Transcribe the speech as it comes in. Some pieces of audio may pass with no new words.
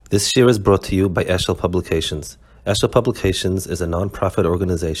This year is brought to you by Eshel Publications. Eshel Publications is a non-profit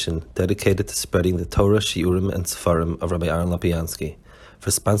organization dedicated to spreading the Torah, Shiurim, and Sefarim of Rabbi Aaron Lopiansky. For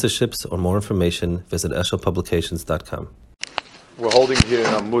sponsorships or more information, visit eshelpublications.com. We're holding here in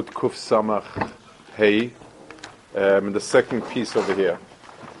Amud Kuf Samach Hey, in the second piece over here.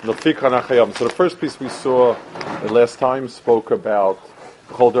 So the first piece we saw last time spoke about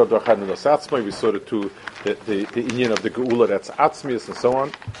we saw the Indian of the Geula, that's Atzmius and so on.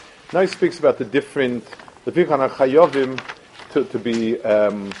 Now he speaks about the different to be hoides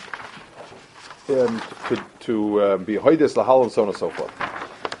lahal and so on and so forth.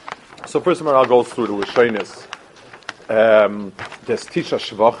 So first of all, I'll go through the Lashonis. There's Tisha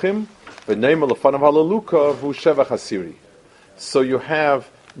Shvachim, v'neim lefanav halaluka v'u shevach hasiri. So you have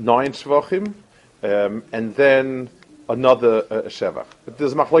 9 Shvachim, and then another Shevach. But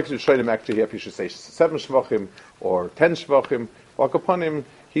there's machlokes Rishonim actually here if you should say 7 Shvachim or 10 Shvachim. Walk upon him,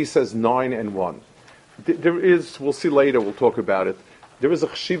 he says 9 and 1. There is, we'll see later, we'll talk about it, there is a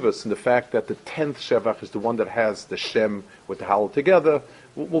chshivas in the fact that the 10th Shevach is the one that has the Shem with the Halal together.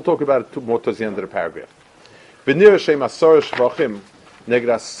 We'll talk about it more towards the end of the paragraph. V'nir Hashem asara Shvachim neged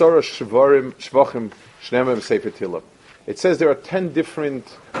asara Shvachim shnemem sefer Tehillim. It says there are 10 different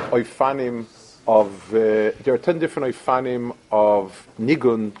oifanim of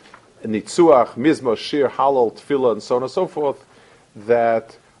nigun, nitzuach, mizmor, shir, halal, tefillah, and so on and so forth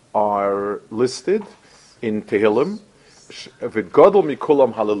that are listed in Tehillim. V'godol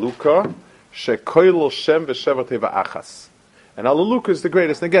mikulam halaluka shekoil shem v'shever teva achas. And halaluka is the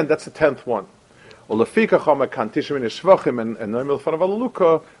greatest. And again, that's the 10th one. Ulafika chama kantishim in shvachim and noimil fan of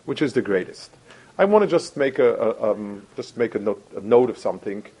halaluka, which is the greatest. I want to just make a note of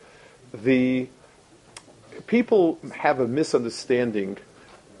something. The people have a misunderstanding.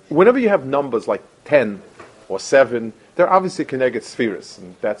 Whenever you have numbers like 10 or 7, they're obviously connected spheres,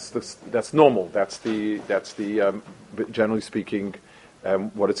 and that's normal. That's the generally speaking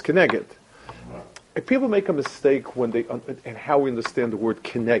what it's connected. If people make a mistake when they and how we understand the word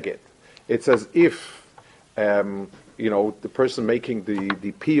connected, it's as if the person making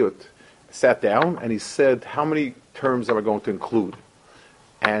the piyut sat down and he said, how many terms am I going to include?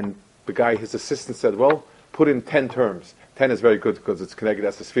 And the guy, his assistant, said, well, put in 10 terms. 10 is very good because it's connected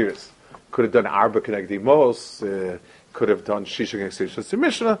as the spheres. Could have done Arba connected Mos, could have done Shisha connected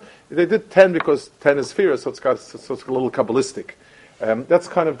Mishnah. They did 10 because 10 is spheres, so it's a little Kabbalistic. That's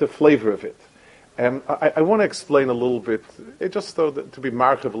kind of the flavor of it. I want to explain a little bit, just to be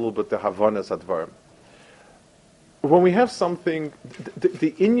markev a little bit, the Havanas Advarim. When we have something,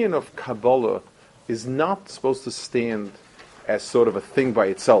 the inyan of Kabbalah is not supposed to stand as sort of a thing by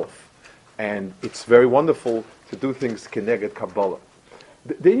itself. And it's very wonderful to do things connected Kabbalah.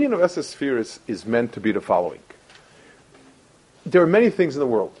 The inyan of Esser Spheres is meant to be the following. There are many things in the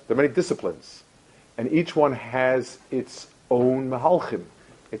world. There are many disciplines. And each one has its own mahalchim,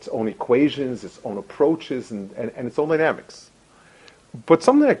 its own equations, its own approaches, and its own dynamics. But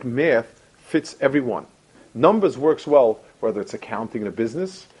something like math fits everyone. Numbers works well, whether it's accounting in a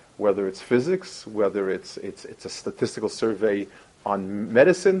business, whether it's physics, whether it's a statistical survey on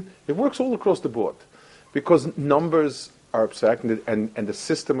medicine. It works all across the board because numbers are abstract and the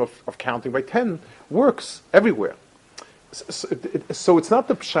system of counting by 10 works everywhere. So it's not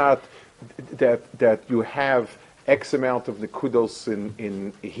the pshat that you have X amount of nekudos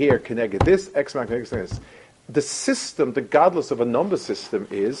in here connected this, X amount connected this. The system, the godless of a number system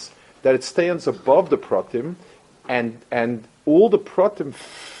is that it stands above the pratim, and all the pratim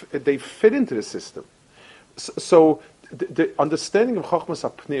they fit into the system. So the understanding of Chochmas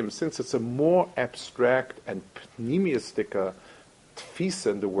HaPnim, since it's a more abstract and pneumistic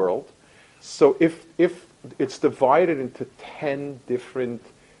tfisa in the world, so if it's divided into 10 different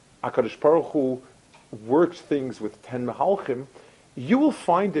HaKadosh Baruch Hu works things with 10 mahalchim, you will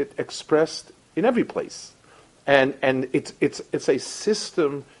find it expressed in every place, and it's a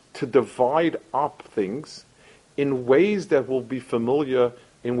system to divide up things in ways that will be familiar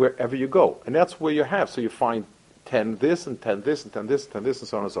in wherever you go. And that's where you have. So you find 10 this, and 10 this, and 10 this, and 10 this, and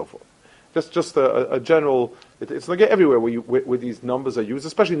so on and so forth. Just a general, it's like everywhere where these numbers are used,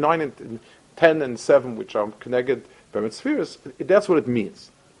 especially 9 and 10 and 7, which are connected by spheres. That's what it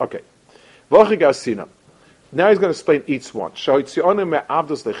means. Okay. Now he's going to explain each one.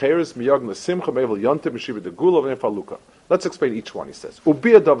 Let's explain each one, he says.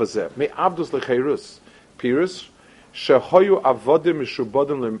 Pirus, shehoyu avodim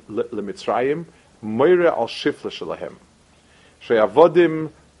mishubodim lemitzrayim, moire al shifla shelahem. Sheavodim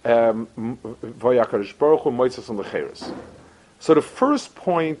vayakarish baruch hu moitzas on lecheres. So the first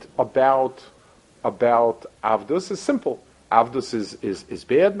point about Avdus is simple. Avdus is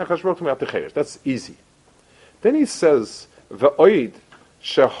bad, that's easy. Then he says, Ve'oid,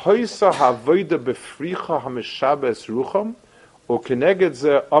 shehoisa havoida befricha hamishabes rucham, o keneged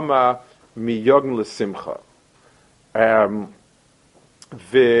ze ama miyogn lesimcha.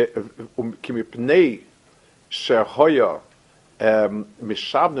 Kimipnei shehoya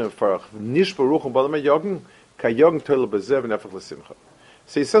mishabne farach nish berucham bala miyogn kayogn tole bezev nefach lesimcha.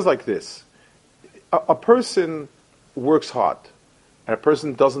 So he says like this: a person works hard, and a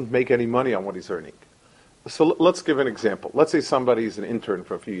person doesn't make any money on what he's earning. So let's give an example. Let's say somebody is an intern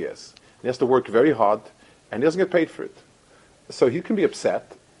for a few years. He has to work very hard, and he doesn't get paid for it. So he can be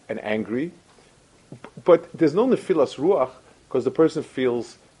upset and angry, but there's no nefilas ruach because the person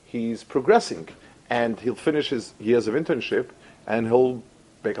feels he's progressing, and he'll finish his years of internship, and he'll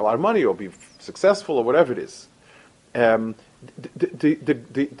make a lot of money or be successful or whatever it is. The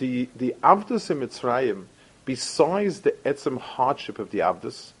Avdus in Mitzrayim, besides the etzem hardship of the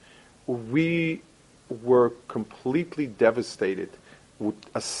Avdus, we were completely devastated with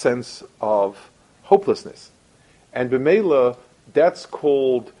a sense of hopelessness. And b'meila, that's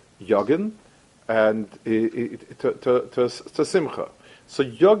called yogin, and to simcha. So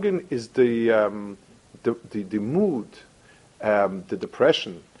yogin is the mood, the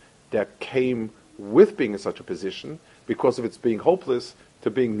depression that came with being in such a position because of its being hopeless to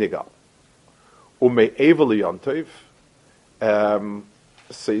being nigal. Umei eveli yontev.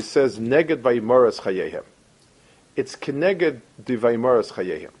 So he says, neged vayimoras chayehem. It's keneged di vayimoras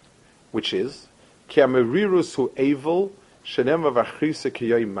chayehem, which is, ki amerirus hu evil, shenema vachrise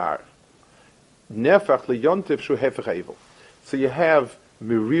kiyoy mar. Nefach liyontev shu hefech evil. So you have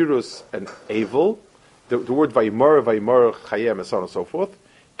merirus and evil, the word vayimor chayem, and so on and so forth,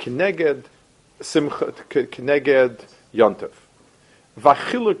 keneged simcha, keneged yontev.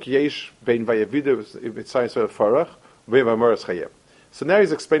 Vachiluk yesh bein vayavidu mitzayis farach, bein vayimoras chayem. So now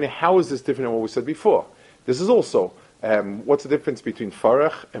he's explaining how is this different than what we said before. This is also, what's the difference between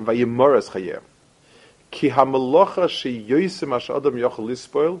farach and vayimoras chayem? Ki hamalocha sheyoysim ash adam yochel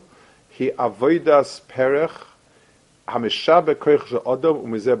lispoil, hi avoidas perech, hameshabe koich she adam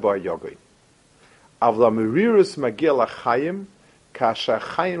umizeh ba yogoin. Avla merirus magia lachayim, ka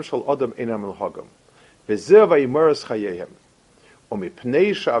shachayim shel adam enam el hagam. Vezeh vayimoras chayehem.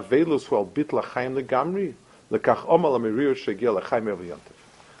 Umipnei she'avelus hu al bit lachayim legamri, Let's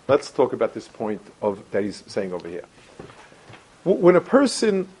talk about this point that he's saying over here. When a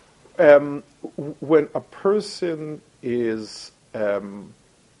person is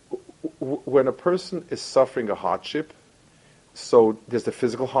suffering a hardship, so there's the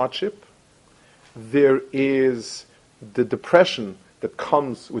physical hardship, there is the depression that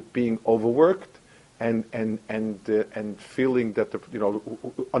comes with being overworked, and feeling that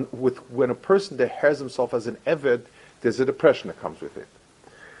when a person declares himself as an eved, there's a depression that comes with it.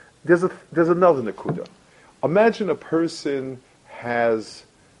 There's another nakuda. Imagine a person has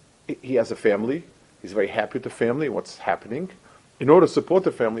a family. He's very happy with the family, what's happening. In order to support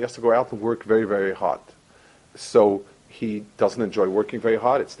the family, he has to go out and work very, very hard. So he doesn't enjoy working very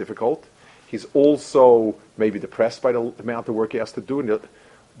hard. It's difficult. He's also maybe depressed by the amount of work he has to do,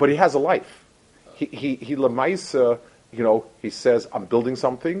 but he has a life. He lemaisa, he says, I'm building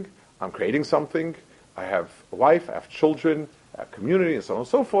something, I'm creating something, I have a wife, I have children, I have community, and so on and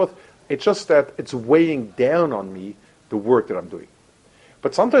so forth. It's just that it's weighing down on me, the work that I'm doing.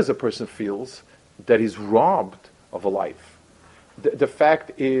 But sometimes a person feels that he's robbed of a life. The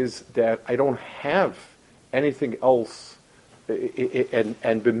fact is that I don't have anything else, and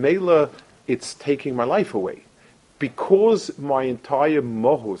b'meila, it's taking my life away. Because my entire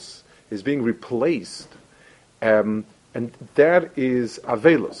mohus is being replaced, and that is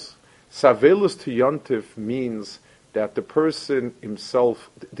avelus. So avelus to yontif means that the person himself,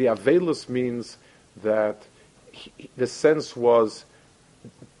 the avelus means that the sense was,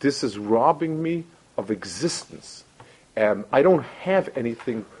 this is robbing me of existence. I don't have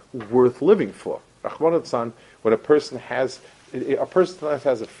anything worth living for. When a person has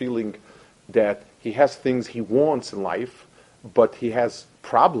a feeling that he has things he wants in life, but he has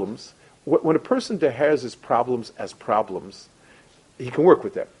problems. When a person has his problems as problems, he can work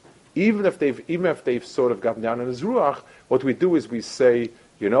with them. Even if they've sort of gotten down on his ruach, what we do is we say,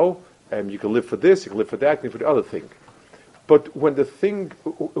 you can live for this, you can live for that, you can live for the other thing. But when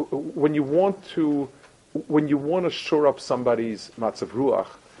you want to shore up somebody's matzav ruach,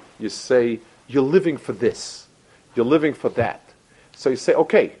 you say, you're living for this, you're living for that. So you say,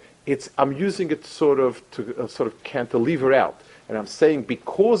 okay, I'm using it sort of cantilever out. And I'm saying,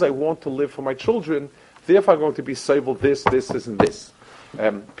 because I want to live for my children, therefore I'm going to be stable this, and this.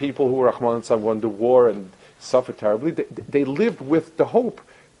 People who were Rahman and won the war, and suffered terribly. They lived with the hope,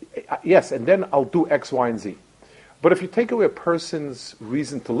 yes, and then I'll do X, Y, and Z. But if you take away a person's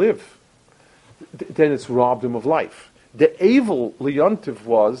reason to live, then it's robbed him of life. The evil Leontiv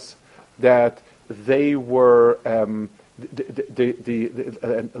was that they were, as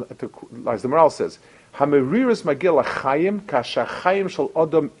the Moral says, Hameriris Magil Achayim Kashachayim Shal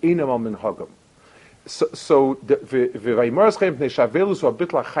Odom Einam Al Minhagam. So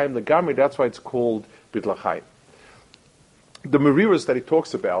that's why it's called Bitl Achayim. The Meriris that he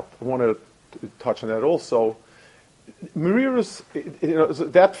talks about, I want to touch on that also. Meriris,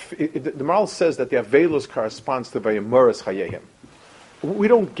 the Maral says that the Avelus corresponds to Vayemoras Chayehim. We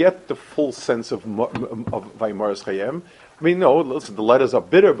don't get the full sense of Vayemoras Chayehim. I mean, no, listen, the letters are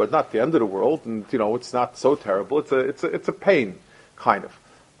bitter, but not the end of the world, and it's not so terrible. It's a pain, kind of.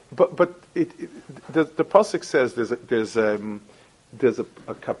 But the pasuk says there's a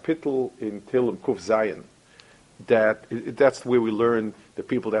kapitel in Tehillim Kuf Zayin that's the way we learn the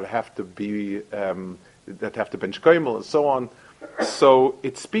people that have to be that have to bench koimel and so on. So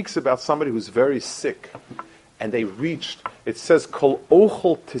it speaks about somebody who's very sick, and they reached. It says kol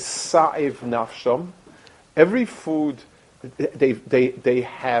ochel tisaiv nafsham. Every food they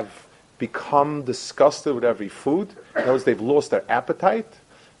have become disgusted with every food. In other words, they've lost their appetite.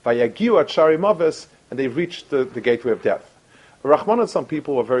 Vayagiu at shari maves, and they reached the gateway of death. Rahman, some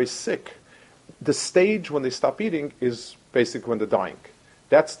people are very sick. The stage when they stop eating is basically when they're dying.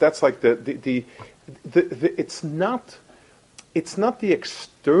 That's like it's not the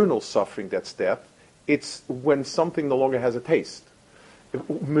external suffering that's death. It's when something no longer has a taste.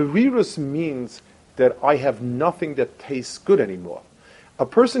 Merirus means that I have nothing that tastes good anymore. A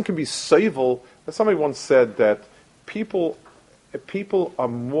person can be soivel. Somebody once said that people are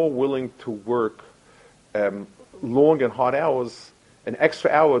more willing to work long and hard hours, an extra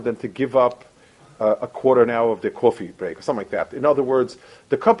hour, than to give up a quarter an hour of their coffee break or something like that. In other words,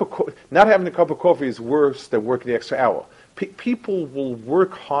 not having a cup of coffee is worse than working the extra hour. People will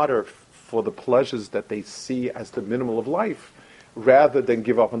work harder for the pleasures that they see as the minimum of life, rather than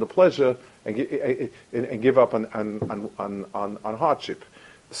give up on the pleasure and give up on hardship.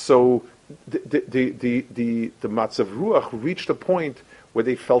 So the matzav ruach reached a point where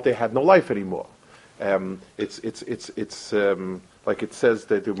they felt they had no life anymore. It's like it says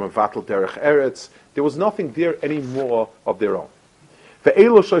that they were mevatel derech eretz. There was nothing there anymore of their own.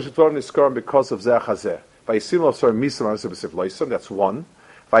 Ve'elo shlosh dvarim niskarim because of zeh chazeh. Vayisim lo sor misam b'sev loisam. That's one.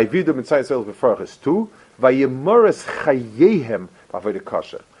 Vayividu mitzayis vel b'farach is two. Vayimeres chayehem b'avodah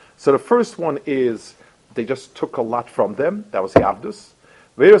kasher. So the first one is they just took a lot from them. That was the avdus.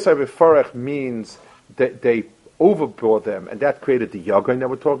 Ve'erosai b'farach means that they overbought them, and that created the yagoin that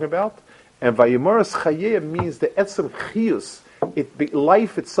we're talking about. And Vayimeres chayehem means the etzem chiyus.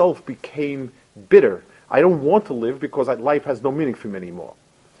 Life itself became bitter. I don't want to live because life has no meaning for me anymore.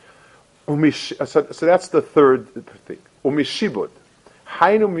 So that's the third thing. Umishibud.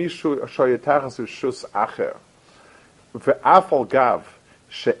 Hainu mishu shoyetachas u'shus acher. Ve'afal gav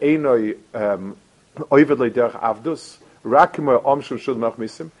she'enoi oived le'derech avdus. Rakimo omshum shud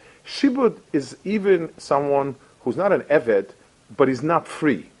machmisim. Shibud is even someone who's not an eved, but he's not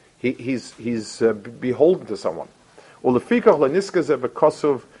free. He's beholden to someone. Ulefikach leniskazeh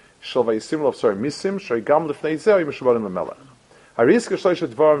v'kosov shel vayisim lo v'sor misim shoygam lefnei zeh yimeshubarim lemelech. Hariska shloisha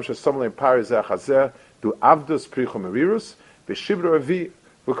dvarim shesam leim pari zeh chazeh du avdus prichu merirus v'shibru avi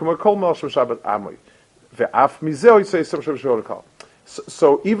v'kumar kol mel shem shabbat amoy ve'af mizeh yitzei sem shem shem.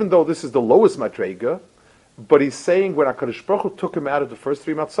 So even though this is the lowest madrega, but he's saying when HaKadosh Baruch Hu took him out of the first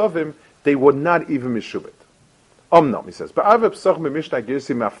three matzavim, they were not even mishubit. Omnam, he says, ba'av psach memishnah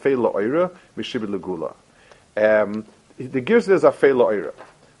girsi ma'afei la'oira mishibit legula. The girsi is afei la'oira.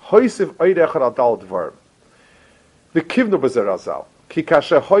 Hoisiv oira echad adal dvarim. The kivnu b'zer azal. Ki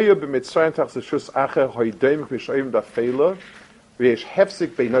kasher hoya b'mitzrayim tach zeshus acher hoideim k'mishoyim da'afei la v'yesh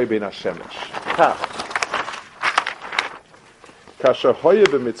hefzik beinoi bein hashemesh. Tach. Kasher hoya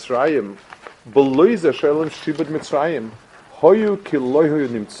b'mitzrayim b'loi zeh shelem shibud mitzrayim hoyu ki loi hoyu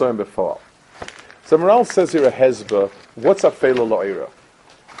nimtzoyim b'fa'al. So Moral says here a hezbollah. What's a feila la'ira?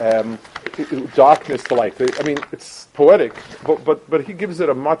 Darkness to light. I mean, it's poetic, but he gives it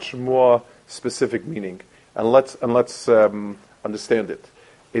a much more specific meaning. And let's understand it.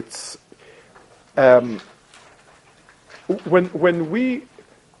 It's when we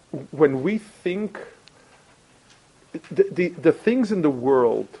think the things in the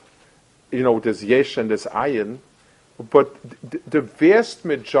world, there's yesh and there's ayin. But the vast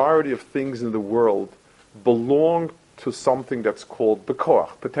majority of things in the world belong to something that's called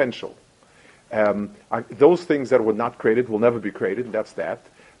bekoach, potential. Those things that were not created will never be created, and that's that.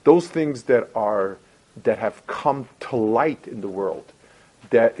 Those things that are that have come to light in the world,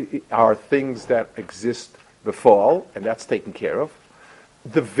 that are things that exist before, and that's taken care of.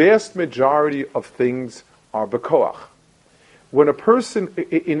 The vast majority of things are bekoach. When a person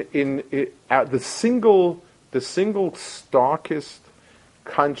the single starkest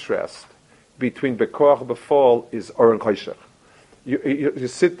contrast between bekoach and befall is oren choshech. You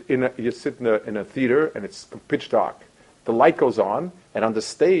sit in a theater and it's pitch dark. The light goes on, and on the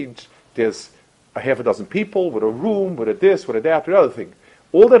stage there's a half a dozen people with a room, with a this, with a that, with the other thing.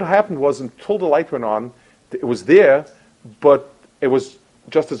 All that happened was until the light went on, it was there, but it was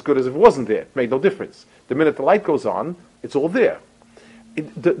just as good as if it wasn't there. It made no difference. The minute the light goes on, it's all there.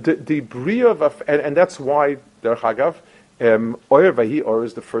 The bria of, and that's why Derech Hagav, Oyer Vahi Or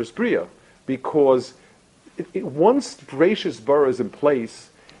is the first bria, because once Bereshis bara is in place,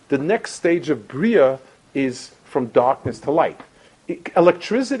 the next stage of bria is from darkness to light.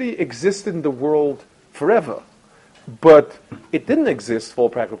 Electricity existed in the world forever, but it didn't exist for all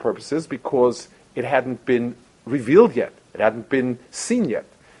practical purposes because it hadn't been revealed yet. It hadn't been seen yet.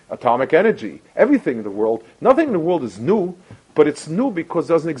 Atomic energy, everything in the world, nothing in the world is new, but it's new because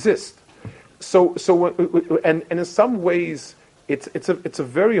it doesn't exist. So and in some ways, it's a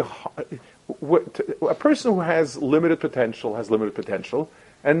very a person who has limited potential,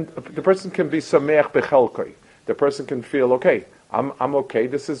 and the person can be sameach bechelkoi. The person can feel, okay, I'm okay,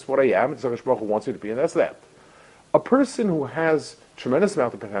 this is what I am, it's what Baruch Hu wants me to be, and that's that. A person who has tremendous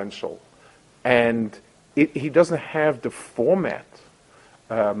amount of potential, and he doesn't have the format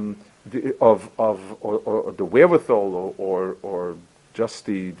or the wherewithal or just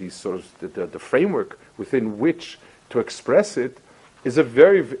the sort of the framework within which to express it, is in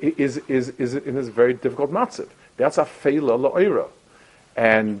a very difficult matzav. That's a feila la'oira.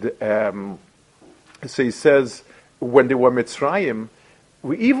 And so he says, when they were Mitzrayim,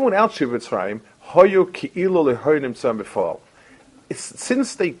 even without Shiva Mitzrayim, hoyu ki'ilu lehoinim tzam befal.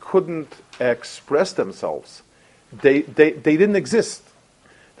 Since they couldn't express themselves, they didn't exist.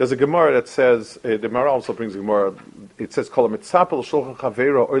 There's a Gemara that says, the Gemara also brings a Gemara, it says,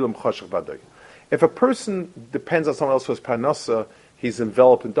 if a person depends on someone else for his parnasa, he's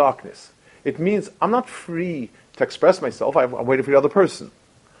enveloped in darkness. It means I'm not free to express myself, I'm waiting for the other person.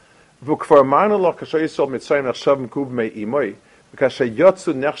 So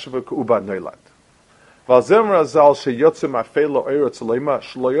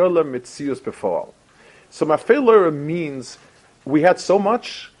mafei means we had so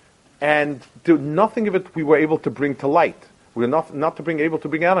much, and nothing of it we were able to bring to light. We were not able to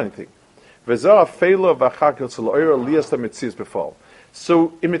bring out anything.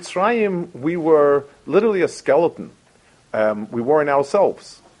 So in Mitzrayim, we were literally a skeleton. We weren't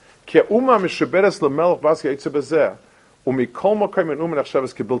ourselves. In other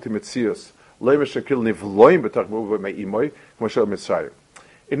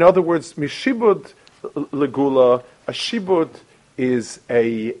words, mishibud legula, a shibud is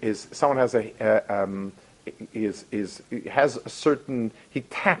someone has has a certain, he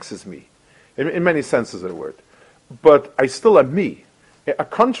taxes me in many senses of the word, but I still am me. A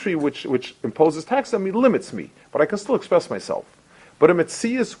country which imposes tax on me limits me, but I can still express myself. But a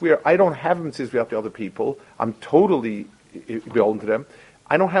metzias where I don't have a metzias without the other people, I'm totally beholden to them.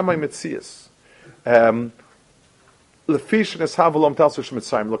 I don't have my metzias. Lefish neshavolom talsush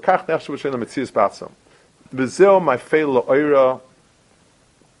mitzrayim lokach nechshav shen metzias batzam. Bezeo my fail lo'ira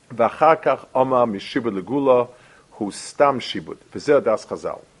v'achar kach oma mishibud legula hu stam shibud. Bezeo das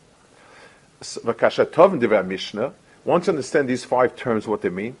chazal. V'kasha tov in divrei Mishnah. Once you understand these 5 terms, what they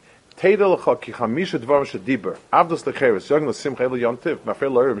mean, Teidel lecha ki chamisha dvarim shediber avdos lecheres yogn l'simcha elu yontiv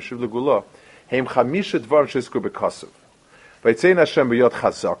mafel lo'ir mishiv legula heim chamisha dvarim shesku bekasav v'yitzein Hashem b'yod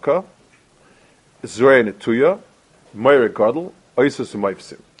chazaka zroe netuya moire gadol oisus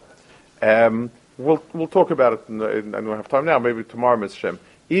u'mayvsim. We'll talk about it. I don't have time now. Maybe tomorrow, Mr. Shem.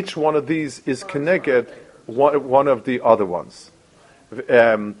 Each one of these is connected one of the other ones.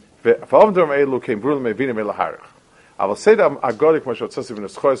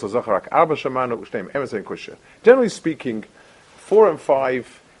 Generally speaking, 4 and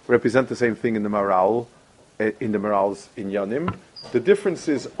 5 represent the same thing in the morals in Yanim. The difference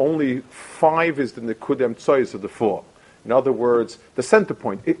is only 5 is the Nekudem Tzoyis of the 4. In other words, the center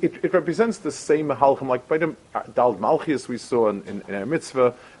point. It represents the same halachim, like by the Dal Malchias we saw in our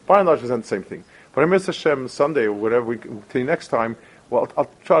mitzvah. By and large, represent the same thing. But in Mr. Hashem Sunday, or whatever we continue next time, well, I'll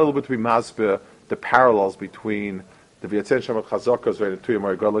try a little bit to be masbeh the parallels between the V'yatzein Shem Chazakas and the Tuyam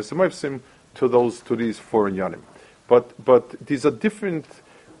Gadol to these 4 inyanim. But these are different.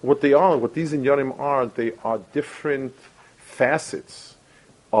 What these inyanim are, they are different facets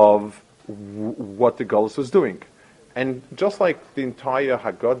of what the Gullus was doing. And just like the entire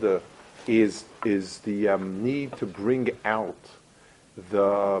Haggadah is the need to bring out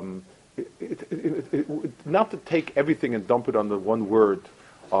the not to take everything and dump it on the one word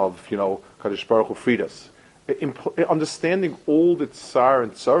of Kadosh Baruch Hu freed us. Understanding all the tsar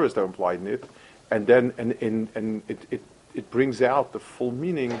and tsaras that are implied in it, and then it brings out the full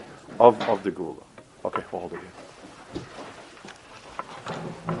meaning of the Gula. Okay, we'll hold it here.